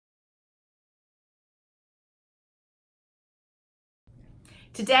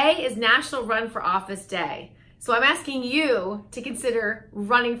Today is National Run for Office Day. So I'm asking you to consider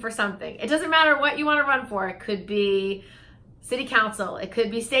running for something. It doesn't matter what you want to run for. It could be city council. It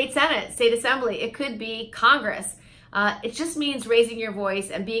could be state senate, state assembly. It could be Congress. It just means raising your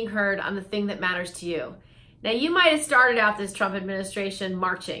voice and being heard on the thing that matters to you. Now, you might have started out this Trump administration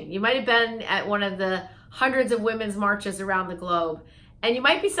marching. You might have been at one of the hundreds of women's marches around the globe. And you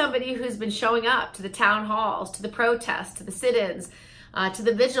might be somebody who's been showing up to the town halls, to the protests, to the sit-ins, to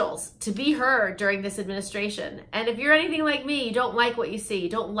the vigils, to be heard during this administration. And if you're anything like me, you don't like what you see. You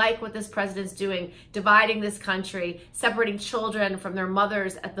don't like what this president's doing, dividing this country, separating children from their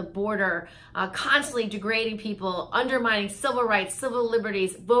mothers at the border, constantly degrading people, undermining civil rights, civil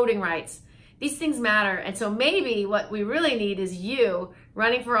liberties, voting rights. These things matter. And so maybe what we really need is you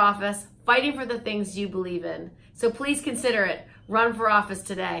running for office, fighting for the things you believe in. So please consider it. Run for office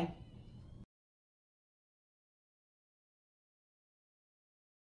today.